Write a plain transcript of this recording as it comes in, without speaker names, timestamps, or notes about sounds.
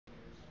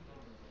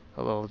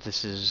Hello,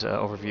 this is an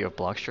overview of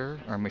Blockzure.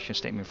 Our mission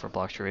statement for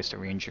Blockzure is to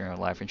re-engineer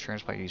life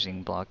insurance by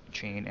using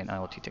blockchain and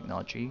IoT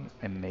technology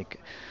and make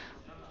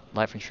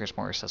life insurance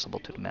more accessible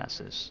to the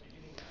masses.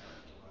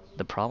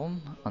 The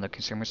problem on the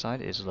consumer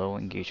side is low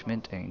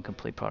engagement and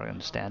incomplete product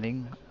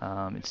understanding.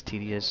 It's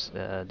tedious.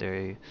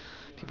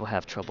 People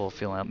have trouble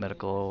filling out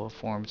medical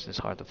forms. It's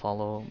hard to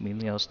follow.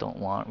 Millennials don't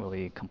want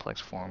really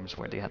complex forms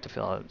where they have to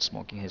fill out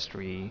smoking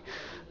history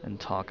and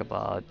talk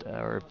about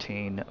or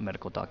obtain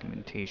medical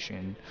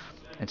documentation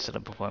instead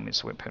of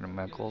appointments with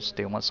parameters.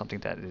 They want something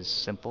that is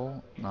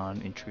simple,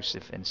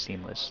 non-intrusive, and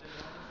seamless.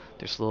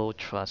 There's low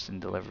trust in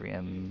delivery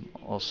and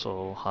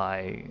also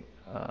high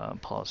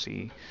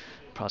policy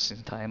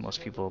processing time.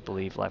 Most people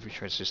believe life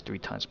insurance is 3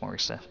 times more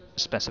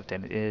expensive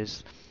than it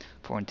is.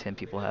 4 in 10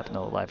 people have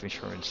no life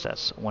insurance.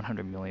 That's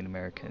 100 million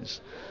Americans,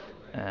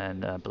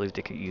 and believe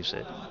they could use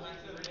it.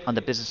 On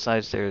the business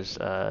side, there's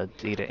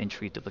data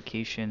entry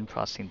duplication,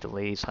 processing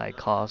delays, high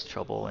cost,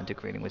 trouble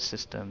integrating with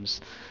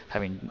systems,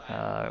 having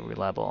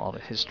reliable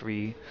audit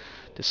history.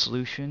 The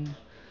solution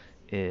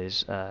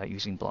is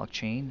using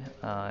blockchain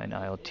and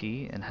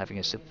IoT and having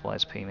a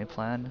simplified payment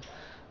plan.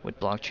 With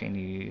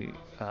blockchain,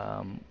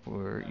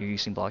 you're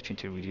using blockchain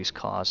to reduce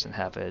costs and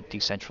have a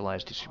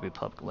decentralized distributed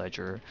public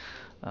ledger,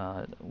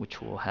 which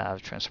will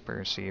have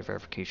transparency,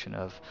 verification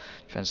of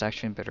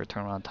transaction, better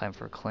turnaround time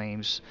for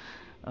claims,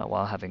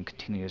 while having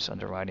continuous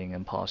underwriting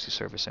and policy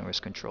service and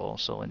risk control.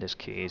 So in this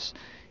case,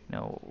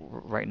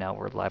 right now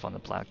we're live on the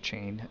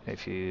blockchain.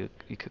 If you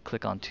could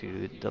click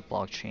onto the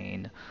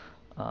blockchain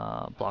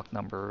block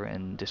number,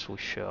 and this will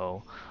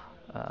show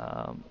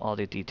all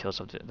the details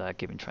of that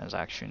given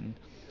transaction.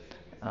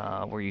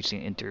 We're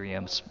using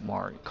Ethereum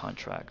smart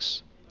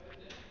contracts.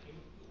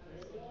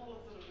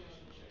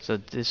 So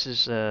this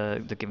is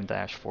the given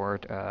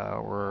dashboard. We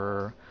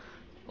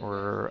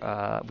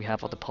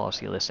have all the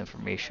policy list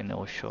information. It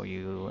will show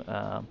you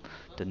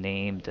the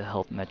name, the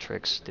health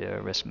metrics, the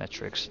risk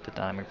metrics, the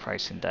dynamic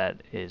pricing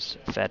that is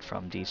fed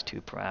from these two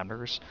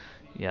parameters.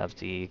 You have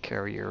the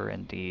carrier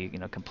and the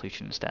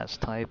completion status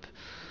type.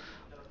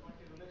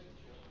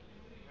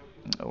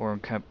 Or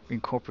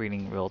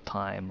incorporating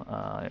real-time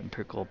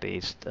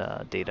empirical-based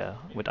data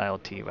with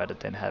IoT rather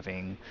than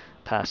having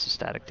past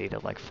static data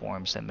like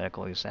forms and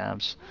medical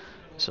exams.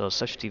 So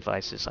such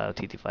devices,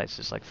 IoT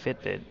devices like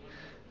Fitbit,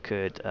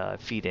 could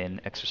feed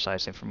in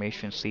exercise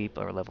information, sleep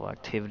or level of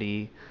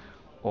activity,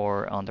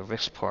 or on the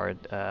risk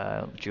part,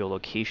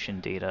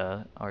 geolocation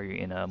data. Are you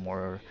in a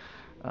more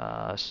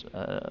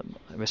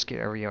risky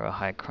area or a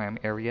high crime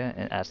area?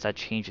 And as that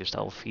changes,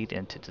 that will feed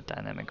into the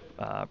dynamic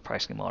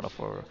pricing model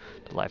for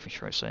the life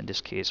insurance. So in this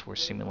case, we're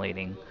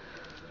simulating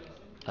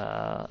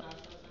uh,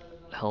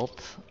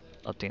 health,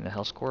 updating the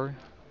health score.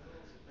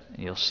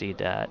 And you'll see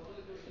that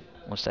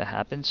once that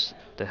happens,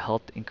 the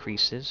health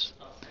increases,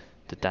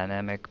 the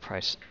dynamic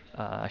price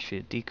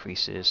actually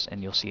decreases,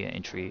 and you'll see an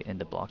entry in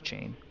the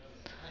blockchain.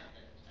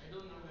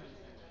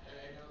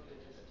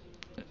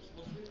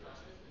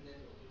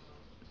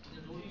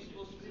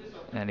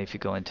 And if you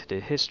go into the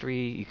history,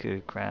 you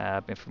could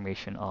grab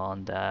information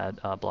on that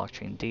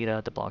blockchain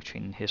data. The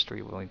blockchain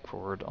history will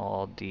record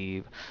all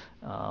the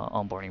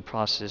onboarding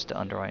process, the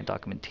underwriting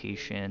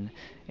documentation,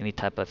 any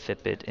type of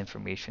Fitbit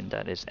information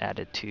that is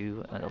added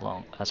to,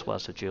 along as well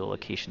as the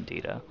geolocation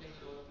data.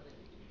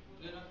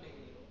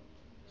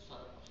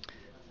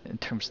 In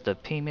terms of the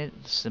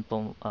payment,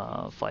 simple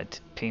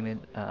flight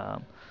payment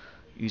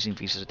using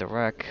Visa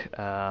Direct.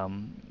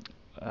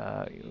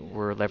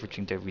 We're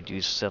leveraging the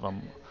reduced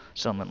settlement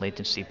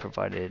latency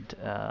provided,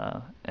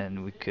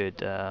 and we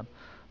could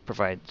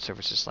provide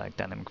services like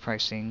dynamic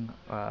pricing.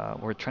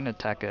 We're trying to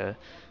attack a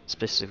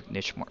specific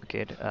niche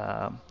market,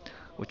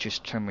 which is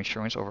term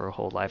insurance over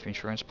whole life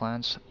insurance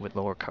plans with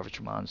lower coverage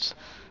amounts,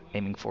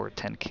 aiming for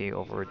 10K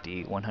over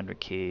the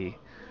 100K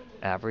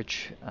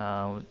average.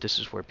 This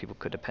is where people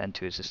could append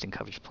to existing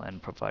coverage plan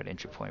and provide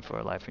entry point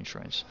for life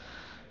insurance.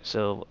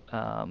 So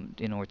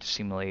in order to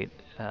simulate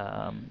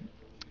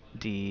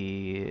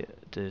the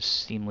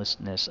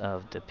seamlessness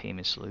of the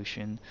payment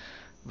solution,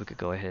 we could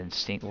go ahead and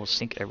we'll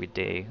sync every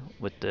day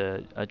with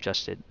the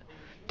adjusted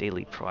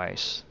daily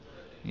price.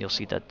 You'll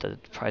see that the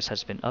price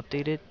has been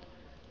updated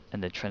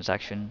and the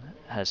transaction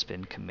has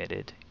been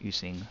committed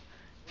using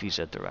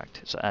Visa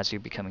Direct. So as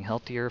you're becoming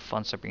healthier,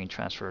 funds are being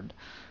transferred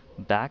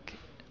back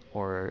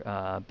or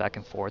back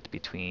and forth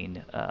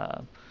between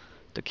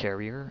the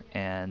carrier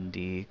and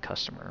the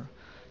customer.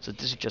 So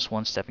this is just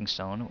one stepping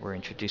stone. We're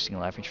introducing a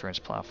life insurance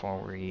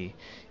platform where we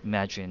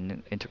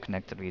imagine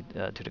interconnectivity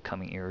to the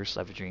coming years,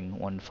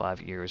 leveraging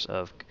 5 years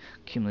of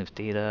cumulative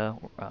data.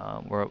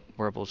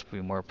 Wearables will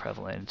be more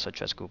prevalent,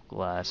 such as Google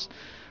Glass,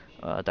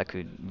 that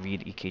could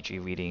read EKG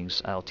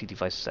readings, IoT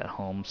devices at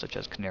home, such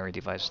as Canary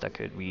devices that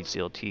could read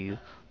ZLT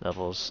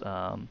levels.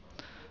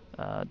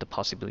 The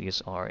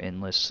possibilities are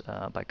endless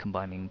by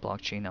combining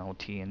blockchain,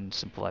 IoT, and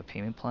simplified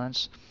payment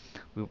plans.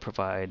 We will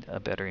provide a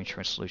better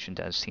insurance solution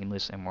that is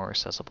seamless and more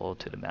accessible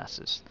to the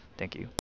masses. Thank you.